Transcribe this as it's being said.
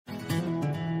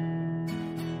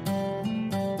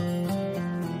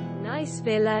place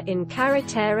villa in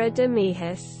Carretera de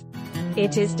Mijas.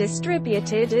 It is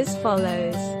distributed as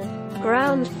follows.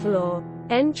 Ground floor.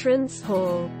 Entrance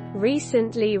hall.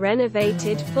 Recently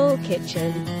renovated full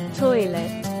kitchen.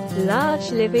 Toilet.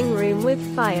 Large living room with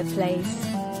fireplace.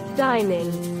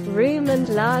 Dining room and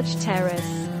large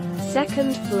terrace.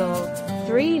 Second floor.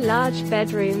 3 large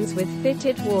bedrooms with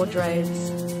fitted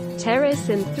wardrobes. Terrace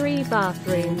and 3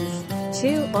 bathrooms. 2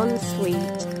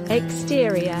 en-suite.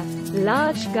 Exterior.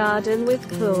 Large garden with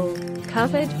pool.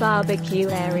 Covered barbecue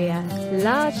area.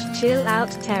 Large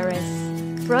chill-out terrace.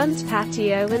 Front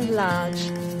patio and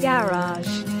large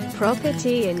garage.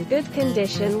 Property in good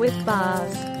condition with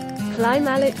bars.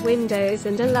 Climalit windows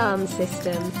and alarm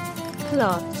system.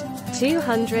 Plot.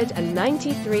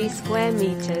 293 square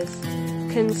meters.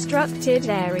 Constructed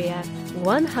area.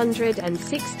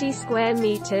 160 square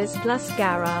meters plus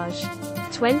garage.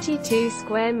 22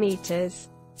 square meters.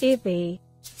 IBI.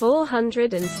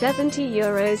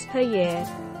 €470 per year.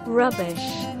 Rubbish.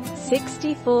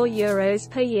 €64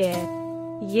 per year.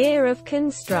 Year of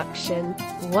construction.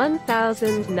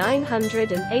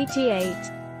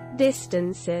 1988.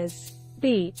 Distances.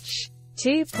 Beach.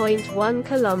 2.1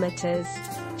 kilometers.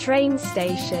 Train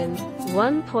station.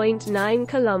 1.9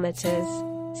 kilometers.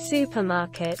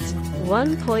 Supermarket.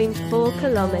 1.4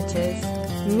 kilometers.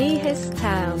 Mijas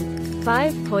Town.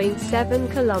 5.7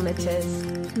 kilometers.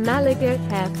 Malaga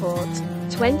Airport.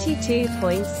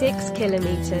 22.6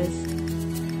 kilometers.